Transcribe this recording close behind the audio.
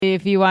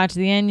If you watch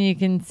the end, you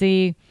can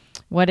see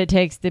what it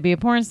takes to be a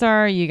porn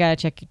star. You got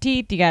to check your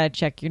teeth. You got to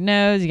check your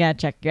nose. You got to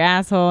check your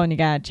asshole. And you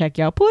got to check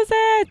your pussy.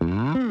 You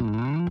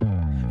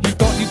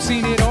thought you'd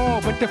seen it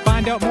all, but to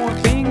find out more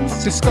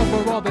things,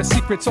 discover all the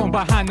secrets on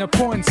behind the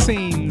porn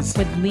scenes.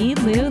 With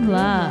LOOOOVE.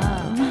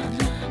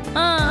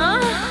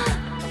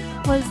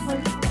 Was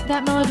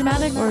that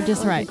melodramatic or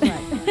just right?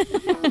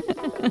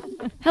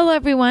 Hello,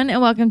 everyone,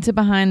 and welcome to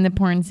Behind the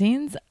Porn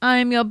Scenes.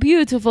 I'm your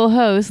beautiful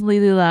host,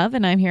 LOOOOVE,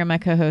 and I'm here with my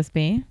co-host,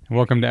 B.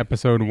 Welcome to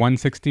episode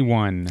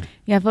 161.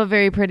 Yeah, I feel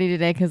very pretty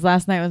today because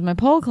last night was my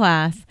pole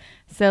class.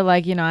 So,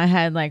 I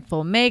had,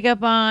 full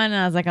makeup on, and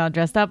I was, all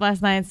dressed up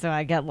last night, so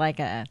I get,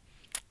 a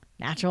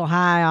natural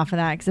high off of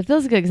that because it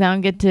feels good because I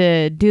don't get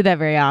to do that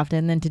very often.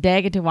 And then today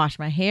I get to wash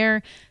my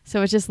hair,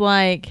 so it's just,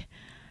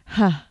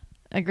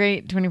 a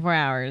great 24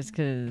 hours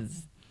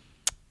because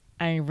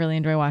I really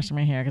enjoy washing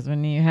my hair because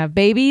when you have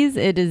babies,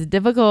 it is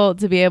difficult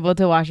to be able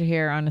to wash your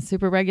hair on a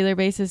super regular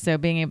basis. So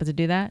being able to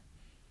do that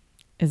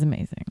is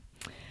amazing.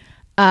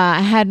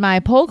 I had my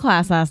pole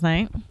class last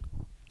night,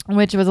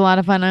 which was a lot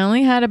of fun. I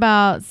only had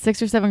about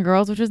 6 or 7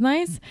 girls, which was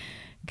nice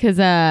because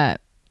the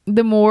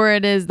more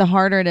it is, the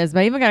harder it is.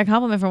 But I even got a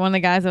compliment from one of the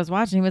guys I was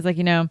watching. He was like,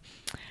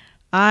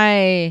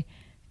 I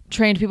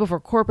trained people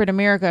for corporate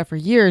America for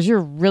years. You're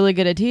really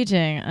good at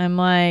teaching. I'm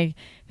like,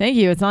 thank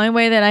you. It's the only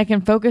way that I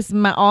can focus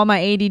all my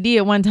ADD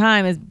at one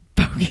time is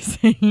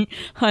focusing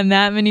on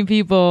that many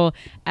people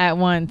at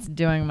once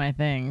doing my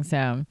thing.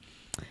 So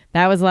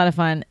that was a lot of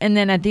fun. And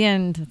then at the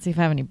end, let's see if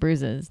I have any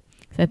bruises.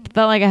 So I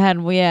felt like I got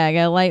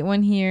a light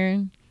one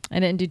here. I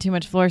didn't do too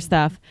much floor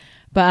stuff.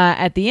 But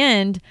at the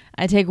end,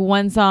 I take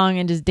one song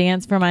and just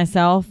dance for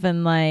myself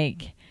and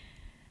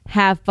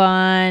have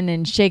fun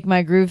and shake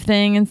my groove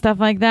thing and stuff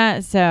like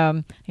that.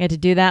 So I had to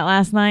do that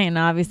last night, and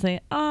obviously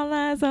all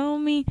eyes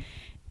on me.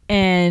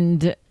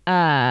 And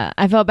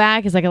I felt bad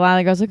because a lot of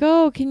the girls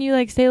oh, can you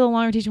stay a little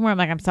longer, teach more? I'm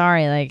like, I'm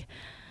sorry, I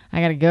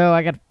gotta go.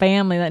 I got a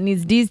family that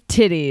needs these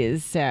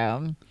titties.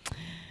 So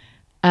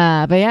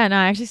but yeah, no,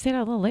 I actually stayed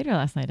out a little later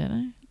last night, didn't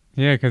I?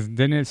 Yeah, because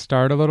didn't it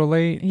start a little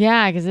late?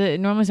 Yeah, because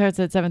it normally starts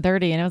at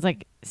 7:30, and it was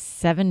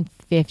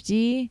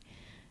 7:50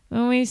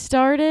 when we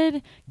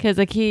started because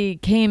he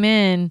came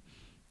in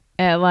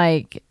at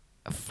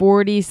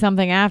 40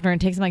 something after,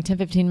 and it takes him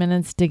 10-15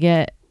 minutes to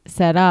get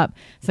set up.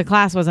 So the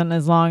class wasn't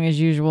as long as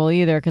usual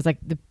either because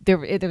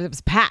it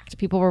was packed.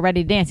 People were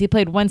ready to dance. He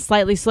played one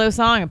slightly slow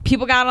song and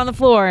people got on the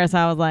floor. So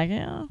I was like,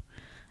 yeah,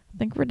 I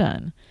think we're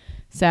done.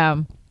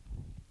 So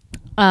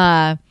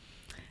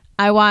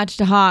I watched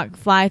a hawk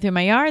fly through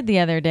my yard the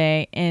other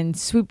day and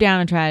swoop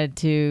down and tried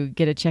to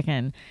get a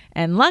chicken.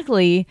 And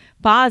luckily,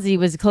 Fozzie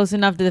was close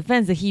enough to the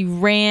fence that he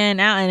ran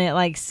out and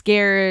it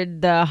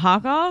scared the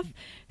hawk off.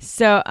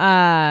 So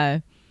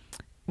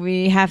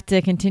we have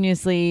to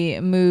continuously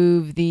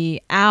move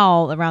the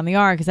owl around the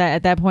yard because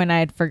at that point I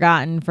had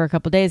forgotten for a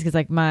couple of days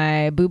because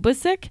my boob was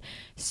sick.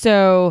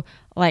 So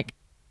I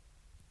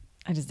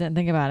just didn't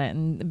think about it.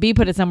 And B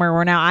put it somewhere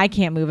where now I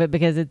can't move it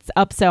because it's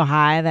up so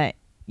high that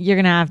you're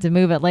going to have to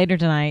move it later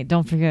tonight.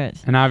 Don't forget.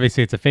 And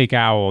obviously it's a fake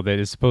owl that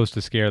is supposed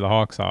to scare the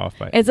hawks off.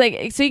 But it's so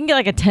you can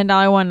get a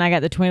 $10 one and I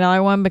got the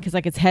 $20 one because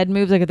its head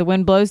moves. If the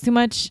wind blows too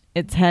much,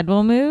 its head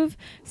will move.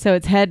 So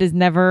its head is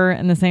never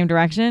in the same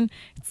direction.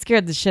 It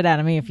scared the shit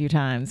out of me a few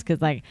times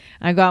because I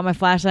go out my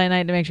flashlight at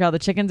night to make sure all the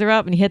chickens are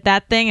up and you hit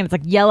that thing and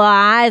it's yellow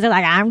eyes. They're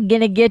I'm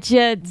going to get you.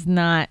 It's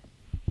not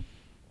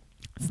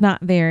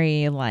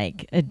very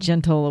a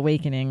gentle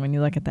awakening when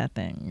you look at that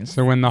thing.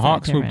 So when the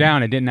hawk swooped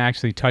down, it didn't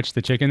actually touch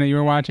the chicken that you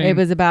were watching? It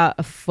was about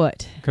a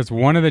foot. Because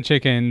one of the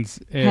chickens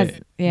has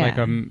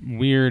a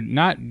weird,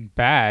 not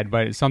bad,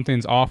 but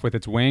something's off with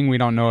its wing. We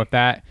don't know if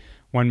that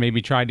one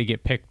maybe tried to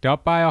get picked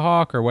up by a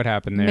hawk or what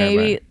happened there.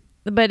 Maybe,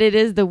 but it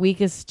is the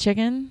weakest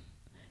chicken.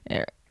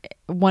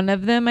 One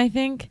of them, I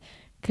think,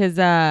 because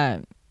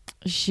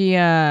she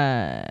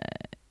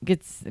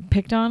gets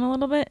picked on a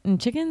little bit. And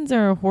chickens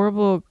are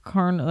horrible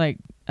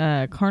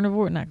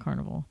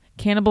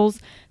cannibals,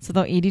 so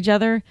they'll eat each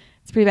other.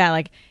 It's pretty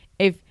bad.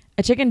 If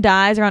a chicken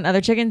dies around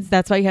other chickens,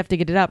 that's why you have to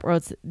get it up, or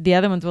else the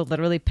other ones will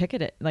literally pick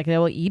at it. They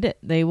will eat it.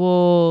 They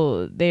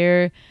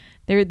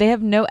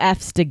have no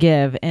F's to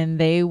give, and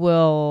they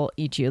will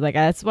eat you.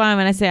 That's why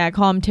when I say I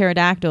call them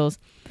pterodactyls,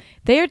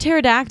 they are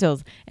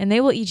pterodactyls, and they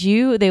will eat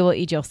you. They will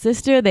eat your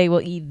sister. They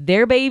will eat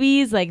their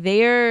babies.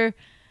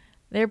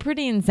 They're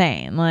pretty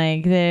insane.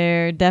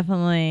 They're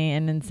definitely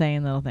an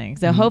insane little thing.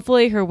 So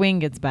hopefully her wing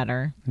gets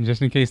better. And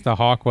just in case the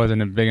hawk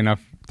wasn't a big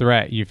enough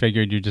threat, you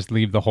figured you'd just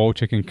leave the whole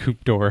chicken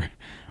coop door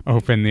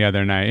open the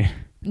other night.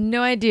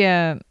 No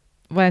idea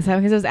what I said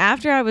because it was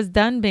after I was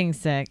done being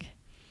sick.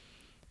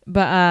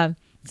 But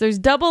so there's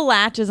double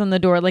latches on the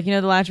door.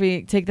 The latch where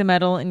you take the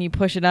metal and you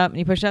push it up and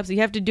you push it up. So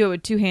you have to do it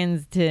with 2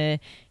 hands to,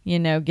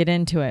 get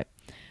into it.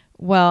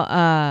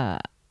 Well,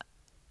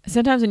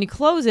 sometimes when you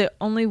close it,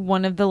 only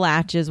one of the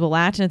latches will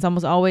latch, and it's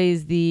almost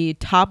always the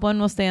top one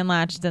will stay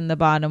unlatched and the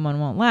bottom one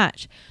won't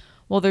latch.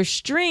 Well, there's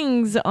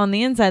strings on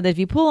the inside that if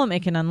you pull them,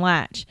 it can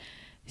unlatch.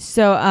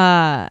 So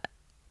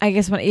I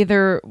guess when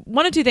either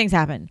one of two things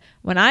happened.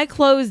 When I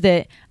closed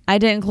it, I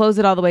didn't close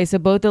it all the way. So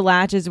both the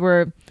latches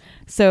were,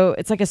 so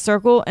it's like a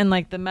circle and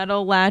like the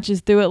metal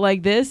latches through it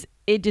like this.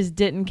 It just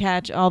didn't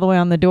catch all the way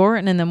on the door.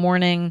 And in the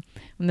morning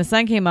when the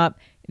sun came up,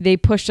 they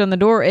pushed on the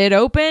door, it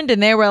opened,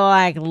 and they were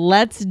like,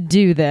 let's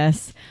do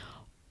this.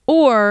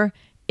 Or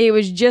it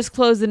was just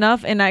closed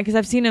enough, and because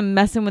I've seen them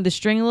messing with the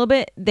string a little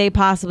bit, they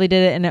possibly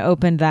did it and it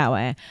opened that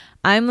way.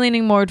 I'm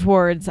leaning more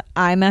towards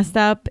I messed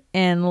up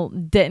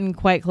and didn't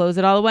quite close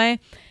it all the way.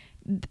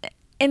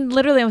 And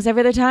literally almost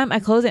every other time I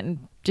close it and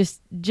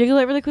just jiggle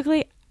it really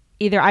quickly.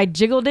 Either I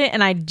jiggled it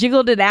and I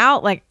jiggled it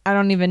out. Like, I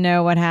don't even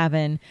know what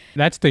happened.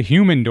 That's the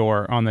human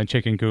door on the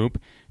chicken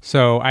coop.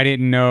 So I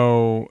didn't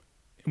know.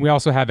 We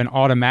also have an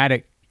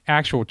automatic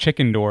actual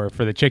chicken door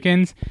for the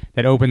chickens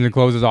that opens and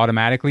closes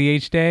automatically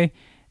each day.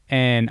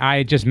 And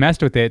I just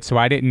messed with it, so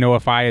I didn't know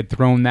if I had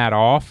thrown that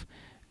off.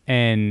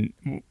 And,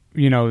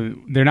 you know,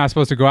 they're not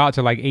supposed to go out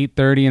till like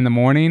 8:30 in the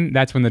morning.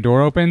 That's when the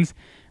door opens.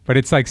 But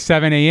it's like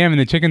 7 a.m. and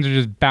the chickens are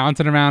just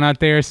bouncing around out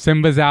there.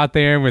 Simba's out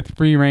there with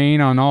free reign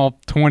on all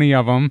 20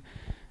 of them.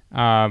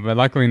 But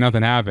luckily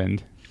nothing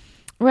happened.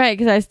 Right,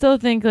 because I still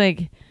think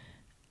like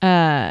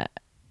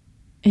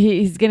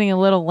he's getting a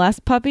little less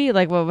puppy,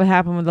 like what would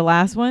happen with the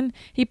last one.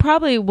 He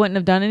probably wouldn't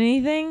have done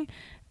anything,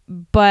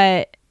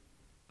 but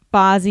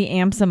Fozzie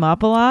amps him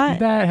up a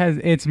lot.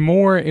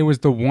 It was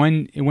the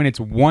one, when it's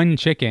one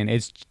chicken,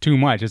 it's too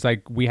much. It's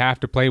like, we have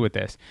to play with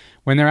this.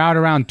 When they're out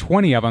around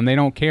 20 of them, they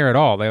don't care at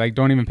all. They like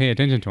don't even pay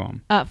attention to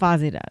them.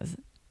 Fozzie does.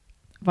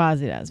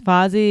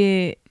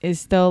 Fozzie is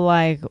still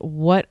like,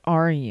 what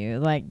are you?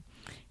 Like,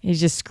 he's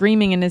just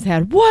screaming in his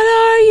head, what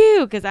are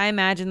you? Because I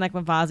imagine like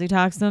when Fozzie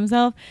talks to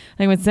himself,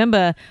 like with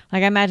Simba,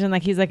 like I imagine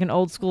like he's like an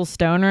old school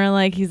stoner.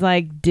 Like he's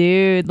like,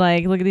 dude,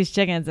 like look at these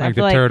chickens. Like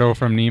the turtle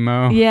from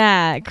Nemo.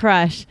 Yeah,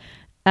 Crush.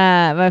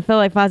 But I feel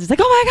like Fozzie's like,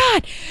 oh my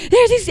God,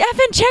 there's these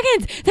effing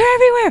chickens. They're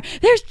everywhere.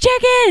 There's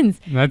chickens.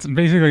 That's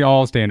basically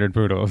all standard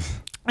poodles.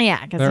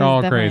 Yeah. Cause they're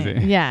all crazy.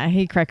 Yeah,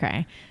 he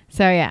cray.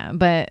 So yeah,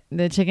 but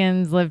the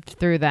chickens lived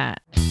through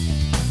that.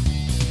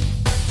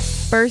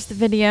 First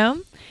video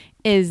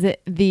is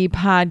the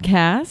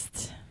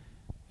podcast.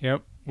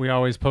 Yep. We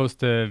always post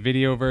the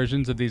video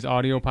versions of these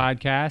audio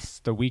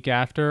podcasts the week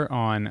after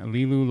on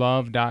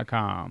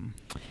LOOOOVE.com.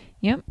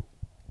 Yep.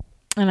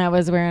 And I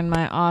was wearing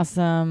my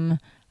awesome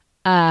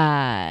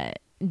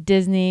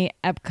Disney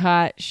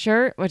Epcot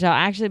shirt, which I'll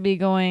actually be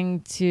going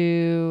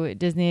to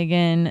Disney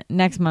again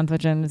next month,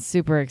 which I'm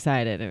super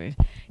excited.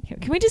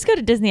 Can we just go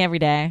to Disney every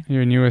day?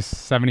 Your newest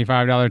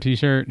 $75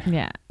 t-shirt?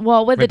 Yeah.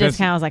 Well, with the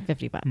discount, it was like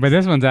 $50. But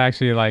this one's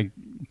actually like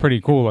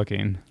pretty cool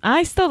looking.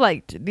 I still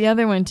liked the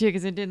other one too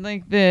because it did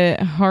like the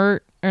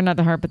heart, or not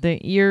the heart, but the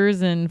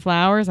ears and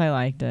flowers. I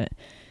liked it.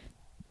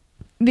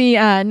 The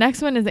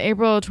next one is the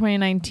April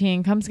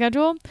 2019 come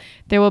schedule.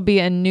 There will be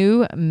a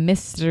new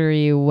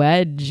mystery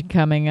wedge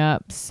coming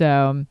up.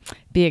 So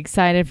be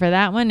excited for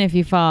that one. If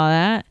you follow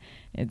that,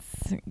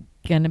 it's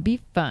going to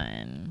be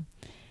fun.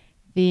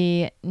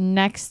 The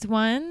next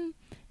one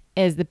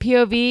is the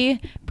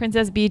POV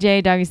Princess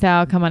BJ Doggy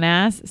Style Come On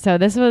Ass. So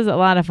this was a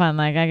lot of fun.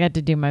 Like I got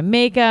to do my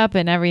makeup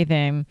and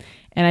everything,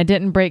 and I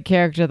didn't break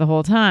character the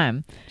whole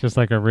time. Just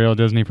like a real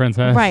Disney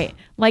princess. Right.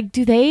 Like,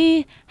 do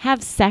they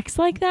have sex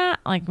like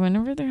that? Like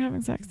whenever they're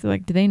having sex, do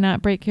they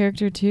not break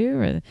character too?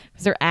 Or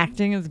is their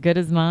acting as good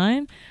as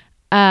mine?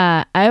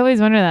 I always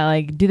wonder that,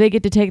 like, do they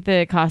get to take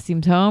the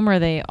costumes home, or are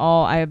they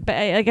all? I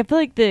feel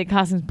like the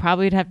costumes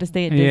probably would have to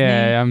stay at Disney.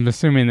 Yeah, I'm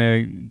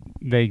assuming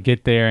they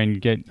get there and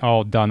get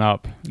all done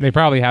up. They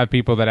probably have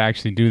people that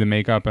actually do the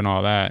makeup and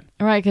all that.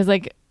 Right, because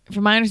like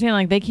from my understanding,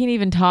 like they can't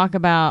even talk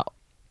about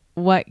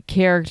what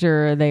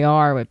character they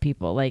are with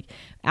people. Like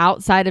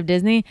outside of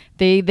Disney,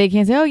 they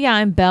can't say, oh yeah,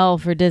 I'm Belle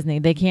for Disney.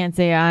 They can't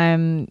say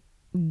I'm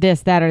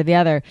this, that, or the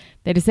other.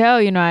 They just say, oh,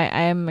 you know, I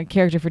am a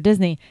character for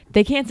Disney.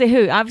 They can't say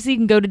who. Obviously you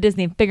can go to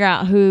Disney and figure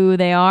out who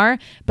they are,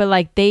 but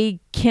like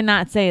they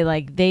cannot say,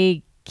 like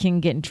they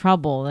can get in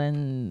trouble.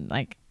 And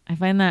like I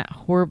find that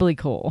horribly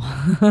cool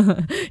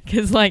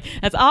because like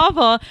that's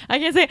awful. I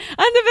can't say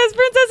I'm the best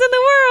princess in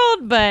the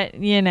world, but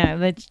you know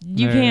that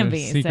you can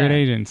be secret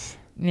agents.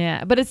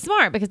 Yeah, but it's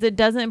smart because it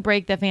doesn't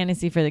break the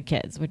fantasy for the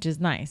kids, which is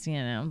nice. You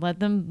know,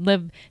 let them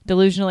live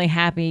delusionally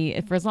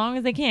happy for as long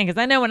as they can. Because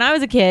I know when I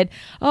was a kid,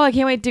 oh, I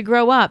can't wait to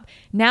grow up.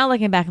 Now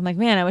looking back, I'm like,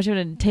 man, I wish I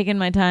would have taken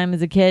my time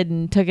as a kid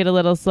and took it a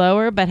little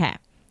slower. But hey,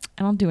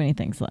 I don't do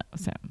anything slow.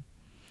 So,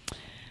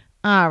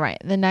 all right,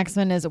 the next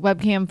one is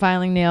webcam,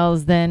 filing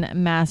nails, then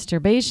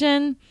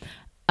masturbation.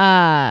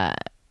 I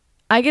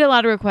get a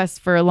lot of requests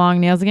for long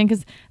nails again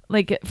because,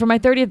 like, for my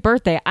 30th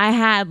birthday, I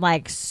had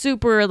like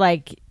super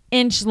like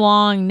inch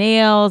long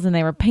nails and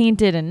they were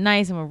painted and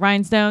nice and with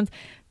rhinestones.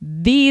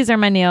 These are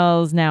my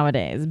nails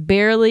nowadays,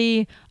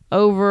 barely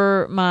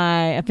over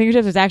my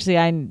fingertips. It's actually,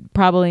 I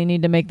probably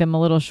need to make them a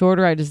little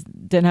shorter. I just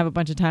didn't have a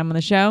bunch of time on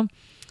the show.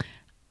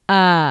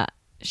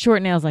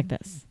 Short nails like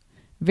this,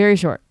 very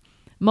short.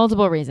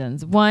 Multiple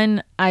reasons.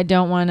 One, I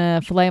don't want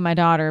to fillet my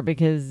daughter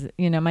because,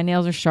 my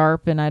nails are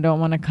sharp and I don't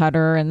want to cut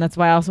her. And that's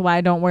why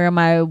I don't wear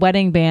my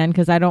wedding band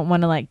because I don't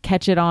want to like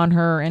catch it on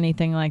her or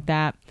anything like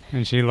that.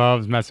 And she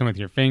loves messing with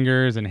your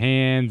fingers and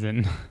hands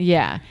and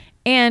yeah.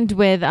 And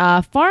with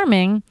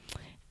farming,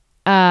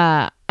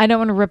 I don't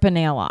want to rip a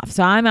nail off.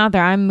 So I'm out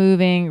there, I'm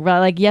moving.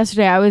 Like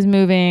yesterday I was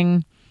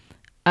moving,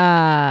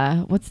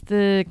 what's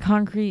the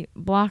concrete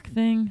block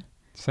thing?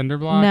 Cinder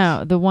blocks?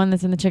 No, the one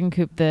that's in the chicken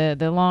coop,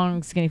 the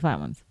long, skinny, flat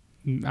ones.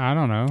 I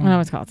don't know. I don't know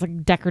what it's called. It's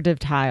like decorative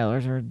tile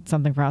or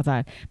something for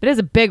outside. But it was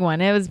a big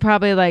one. It was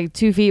probably like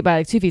 2 feet by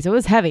like 2 feet. So it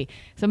was heavy.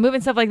 So moving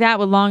stuff like that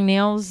with long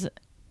nails,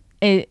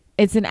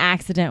 it's an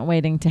accident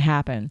waiting to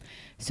happen.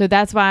 So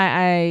that's why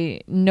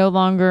I no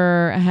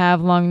longer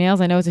have long nails.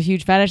 I know it's a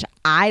huge fetish.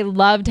 I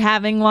loved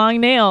having long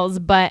nails,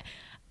 but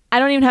I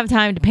don't even have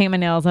time to paint my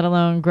nails, let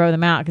alone grow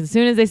them out. Because as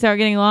soon as they start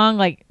getting long,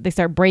 like they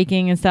start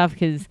breaking and stuff,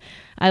 because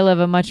I live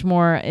a much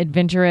more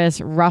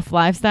adventurous, rough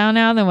lifestyle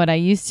now than what I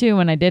used to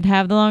when I did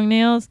have the long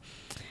nails.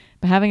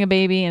 But having a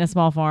baby and a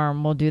small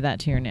farm will do that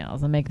to your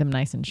nails and make them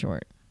nice and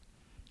short.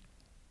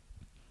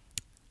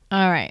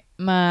 All right.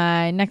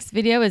 My next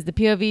video is the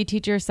POV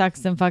teacher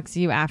sucks and fucks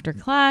you after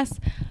class.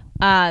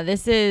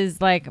 This is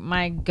like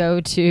my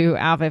go-to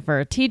outfit for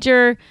a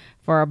teacher,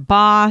 for a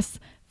boss,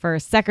 for a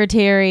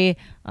secretary.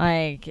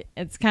 Like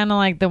it's kind of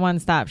like the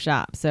one-stop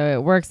shop. So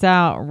it works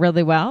out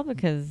really well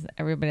because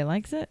everybody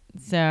likes it.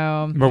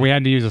 So, but we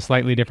had to use a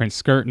slightly different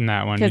skirt in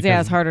that one because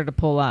it's harder to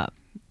pull up.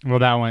 Well,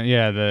 that one,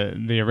 yeah,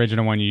 the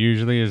original one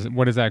usually is,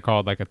 what is that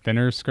called? Like a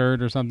thinner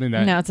skirt or something?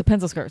 No, it's a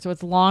pencil skirt. So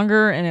it's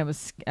longer and it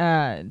was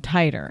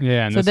tighter.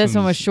 Yeah. And so this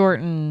one was short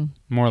and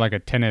more like a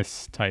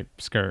tennis type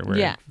skirt.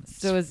 Where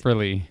so it was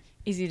frilly.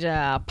 Easy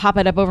to pop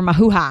it up over my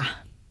hoo-ha.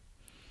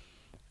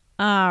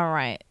 All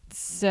right.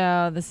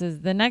 So this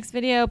is the next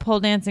video, pole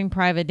dancing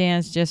private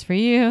dance just for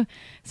you.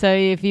 So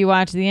if you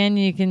watch the end,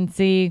 you can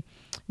see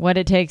what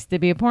it takes to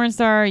be a porn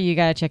star. You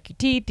got to check your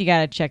teeth. You got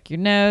to check your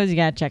nose. You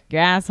got to check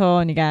your asshole.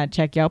 And you got to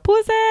check your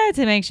pussy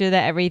to make sure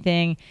that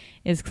everything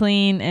is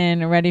clean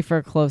and ready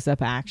for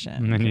close-up action.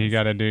 And then you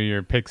got to do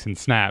your pics and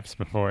snaps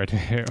before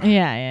too.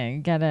 Yeah.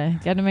 You got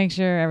to make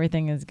sure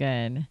everything is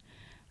good.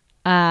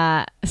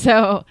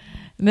 So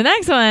the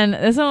next one,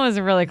 this one was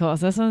really cool.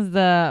 So this one's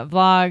the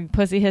vlog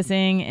pussy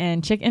hissing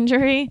and chick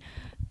injury.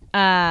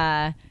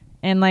 And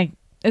like,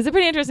 it's a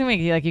pretty interesting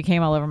week. You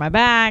came all over my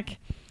back.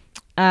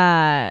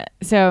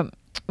 So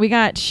we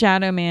got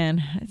Shadow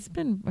Man. It's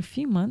been a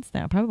few months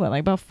now, probably like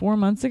about 4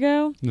 months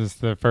ago. This is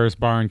the first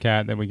barn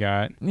cat that we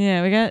got.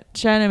 Yeah, we got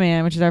Shadow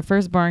Man, which is our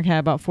first barn cat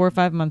about 4 or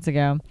 5 months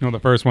ago. Well, the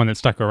first one that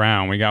stuck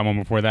around. We got one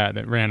before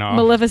that ran off.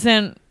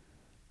 Maleficent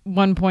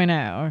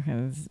 1.0,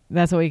 because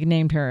that's what we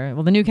named her.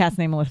 Well, the new cat's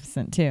named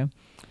Maleficent too.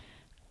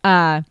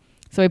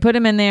 So we put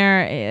him in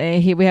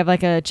there. We have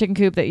like a chicken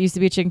coop that used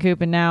to be a chicken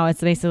coop, and now it's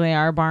basically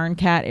our barn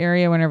cat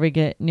area whenever we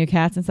get new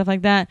cats and stuff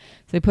like that.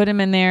 So we put him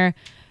in there.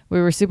 We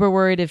were super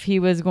worried if he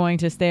was going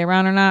to stay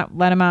around or not.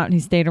 Let him out, and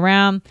he stayed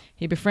around.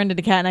 He befriended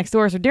the cat next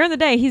door. So during the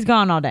day, he's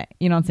gone all day.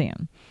 You don't see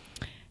him.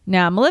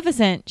 Now,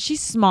 Maleficent,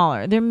 she's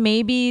smaller. There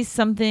may be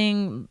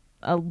something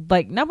I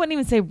wouldn't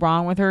even say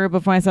wrong with her.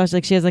 Before I saw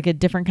she has like a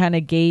different kind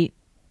of gait,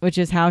 which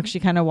is how she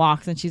kind of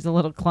walks, and she's a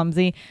little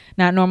clumsy,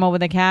 not normal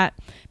with a cat.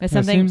 But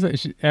something it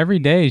seems like every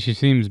day she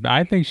seems.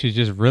 I think she's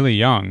just really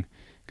young,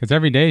 because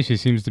every day she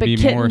seems to be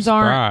more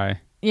spry.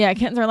 Yeah,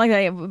 kittens aren't like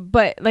that.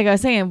 But like I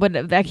was saying, but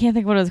I can't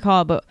think of what it was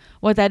called. But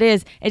what that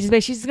is, it's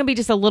just she's gonna be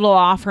just a little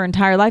off her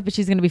entire life, but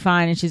she's gonna be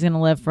fine and she's gonna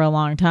live for a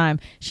long time.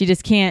 She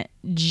just can't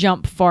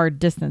jump far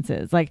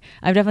distances. Like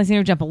I've definitely seen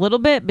her jump a little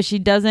bit, but she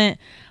doesn't.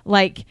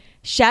 Like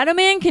Shadow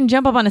Man can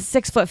jump up on a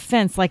 6-foot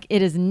fence like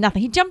it is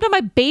nothing. He jumped on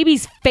my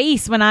baby's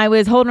face when I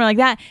was holding her like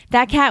that.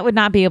 That cat would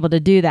not be able to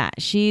do that.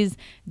 She's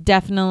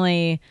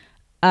definitely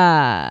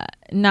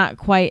not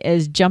quite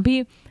as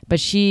jumpy, but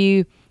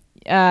she.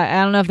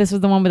 I don't know if this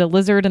was the one with the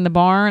lizard in the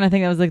barn. I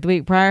think that was like the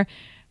week prior.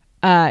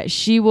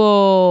 She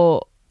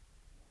will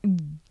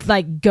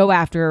like go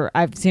after.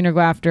 I've seen her go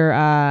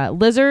after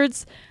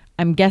lizards.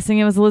 I'm guessing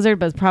it was a lizard,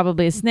 but it's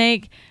probably a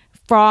snake.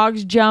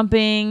 Frogs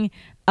jumping,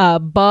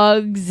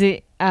 bugs,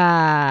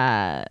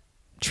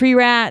 tree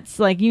rats,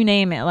 like you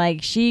name it.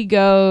 Like she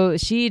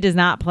does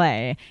not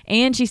play,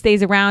 and she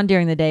stays around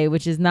during the day,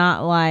 which is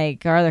not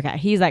like our other cat.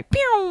 He's like,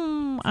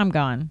 pew, I'm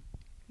gone.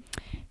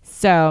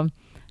 So.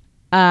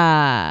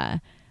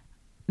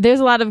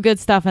 There's a lot of good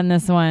stuff in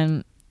this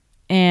one,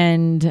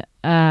 and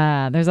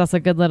there's also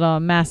a good little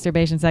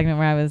masturbation segment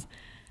where I was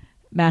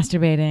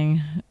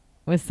masturbating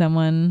with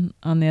someone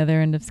on the other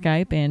end of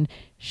Skype, and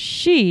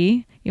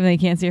she, even though you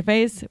can't see her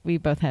face, we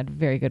both had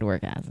very good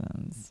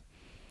orgasms.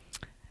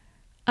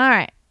 All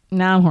right,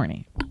 now I'm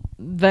horny,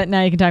 but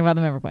now you can talk about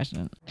the member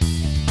question.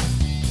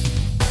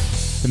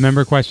 The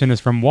member question is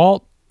from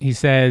Walt. He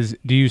says,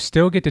 do you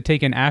still get to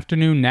take an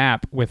afternoon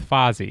nap with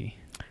Fozzie?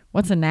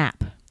 What's a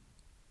nap?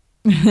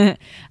 I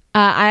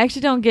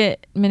actually don't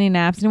get many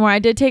naps anymore. I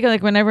did take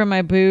like whenever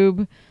my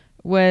boob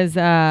was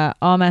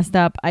all messed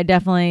up, I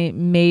definitely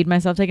made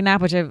myself take a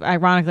nap, which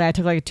ironically I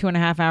took like a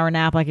 2.5 hour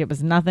nap like it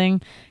was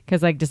nothing,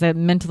 because like just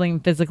mentally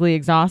and physically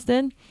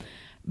exhausted.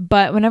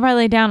 But whenever I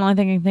lay down, the only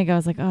thing I can think of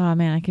was like, oh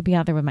man, I could be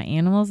out there with my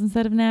animals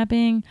instead of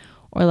napping,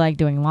 or like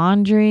doing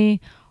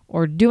laundry,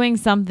 or doing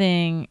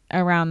something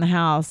around the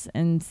house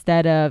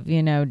instead of,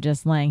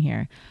 just laying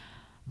here.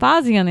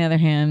 Fozzie, on the other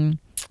hand,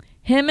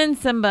 him and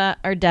Simba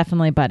are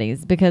definitely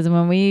buddies, because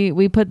when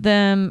we put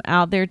them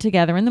out there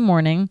together in the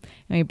morning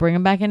and we bring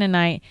him back in at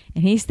night,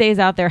 and he stays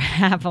out there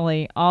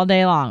happily all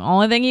day long.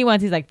 Only thing he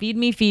wants, he's like, feed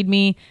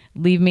me,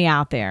 leave me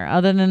out there.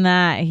 Other than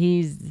that,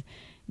 he's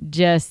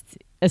just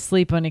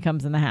asleep when he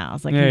comes in the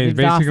house. Like, he's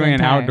basically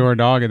an outdoor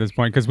dog at this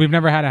point, because we've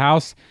never had a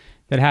house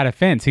that had a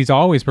fence. He's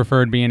always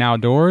preferred being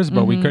outdoors,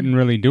 but we couldn't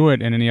really do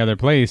it in any other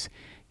place.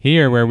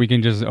 Here, where we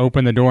can just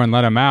open the door and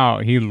let him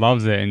out, he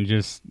loves it and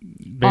just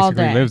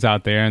basically lives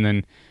out there, and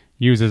then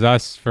uses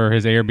us for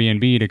his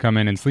Airbnb to come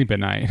in and sleep at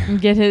night.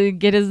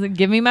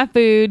 Give me my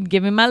food,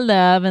 give me my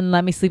love, and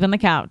let me sleep on the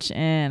couch,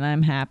 and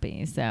I'm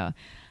happy. So,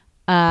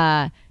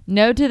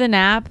 no to the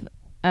nap,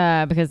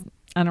 because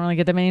I don't really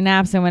get that many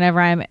naps, and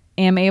whenever I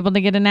am able to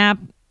get a nap,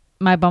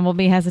 my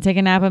bumblebee has to take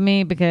a nap of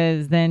me,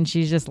 because then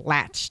she's just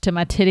latched to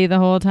my titty the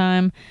whole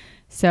time.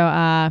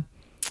 So,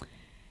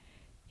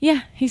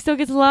 yeah, he still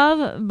gets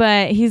love,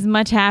 but he's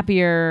much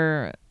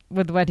happier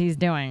with what he's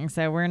doing.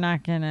 So we're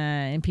not going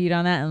to impede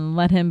on that and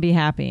let him be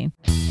happy.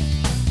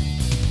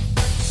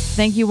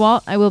 Thank you,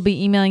 Walt. I will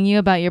be emailing you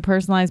about your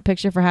personalized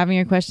picture for having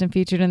your question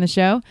featured in the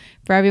show.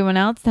 For everyone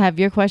else to have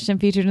your question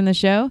featured in the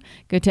show,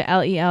 go to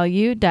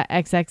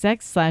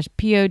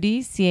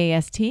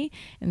lelu.xxx/podcast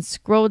and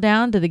scroll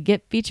down to the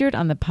Get Featured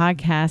on the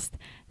Podcast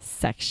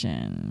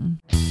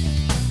section.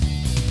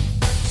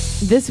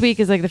 This week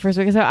is like the first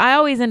week. So I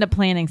always end up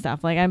planning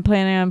stuff. Like, I'm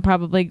planning on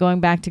probably going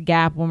back to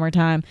Gap one more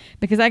time,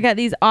 because I got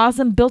these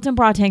awesome built-in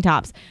bra tank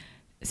tops.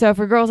 So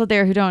for girls out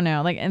there who don't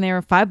know, and they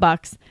were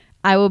 $5,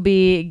 I will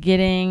be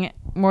getting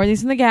more of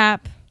these from the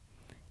Gap.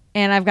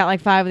 And I've got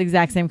like 5 of the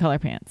exact same color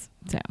pants.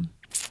 So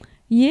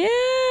yeah,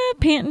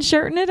 pant and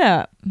shirting it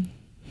up.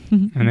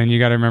 And then you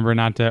got to remember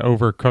not to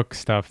overcook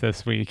stuff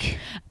this week.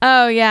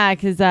 Oh yeah,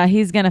 because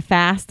he's going to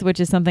fast, which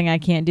is something I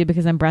can't do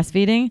because I'm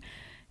breastfeeding.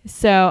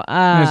 So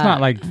it's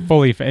not like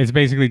fully, it's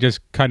basically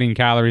just cutting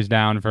calories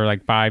down for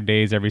like 5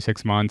 days every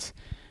 6 months,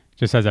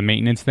 just as a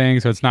maintenance thing.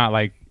 So it's not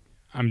like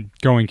I'm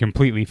going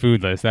completely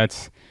foodless.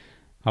 That's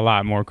a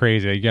lot more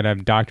crazy. You gotta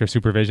have doctor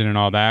supervision and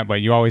all that,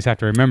 but you always have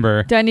to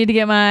remember. Do I need to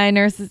get my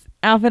nurse's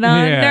outfit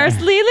on? Yeah. Nurse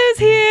Lilu's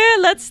here.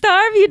 Let's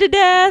starve you to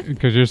death.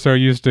 Because you're so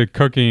used to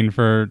cooking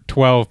for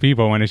 12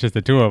 people when it's just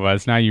the 2 of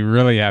us. Now you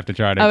really have to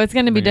try to. Oh, it's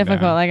going to be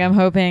difficult. Like, I'm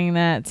hoping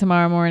that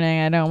tomorrow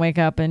morning I don't wake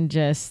up and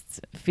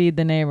just feed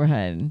the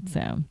neighborhood.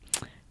 So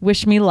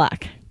wish me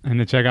luck. And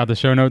to check out the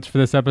show notes for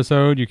this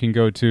episode, you can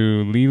go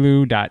to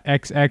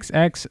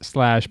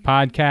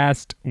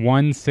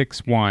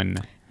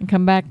lelu.xxx/podcast161. And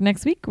come back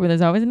next week, where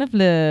there's always enough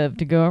love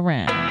to go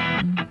around.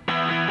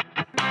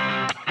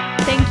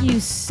 Thank you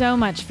so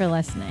much for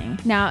listening.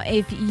 Now,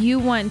 if you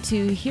want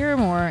to hear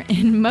more,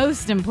 and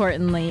most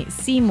importantly,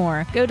 see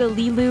more, go to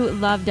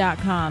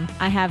LOOOOVE.com.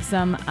 I have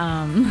some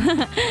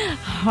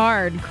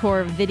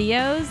hardcore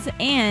videos,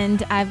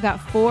 and I've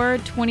got 4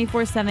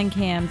 24/7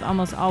 cams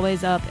almost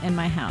always up in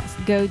my house.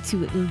 Go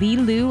to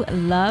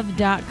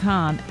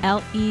LELULOVE.com.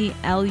 LELULOVE.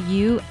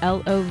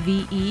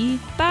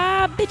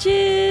 Bye,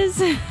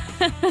 bitches.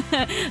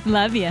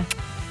 Love ya.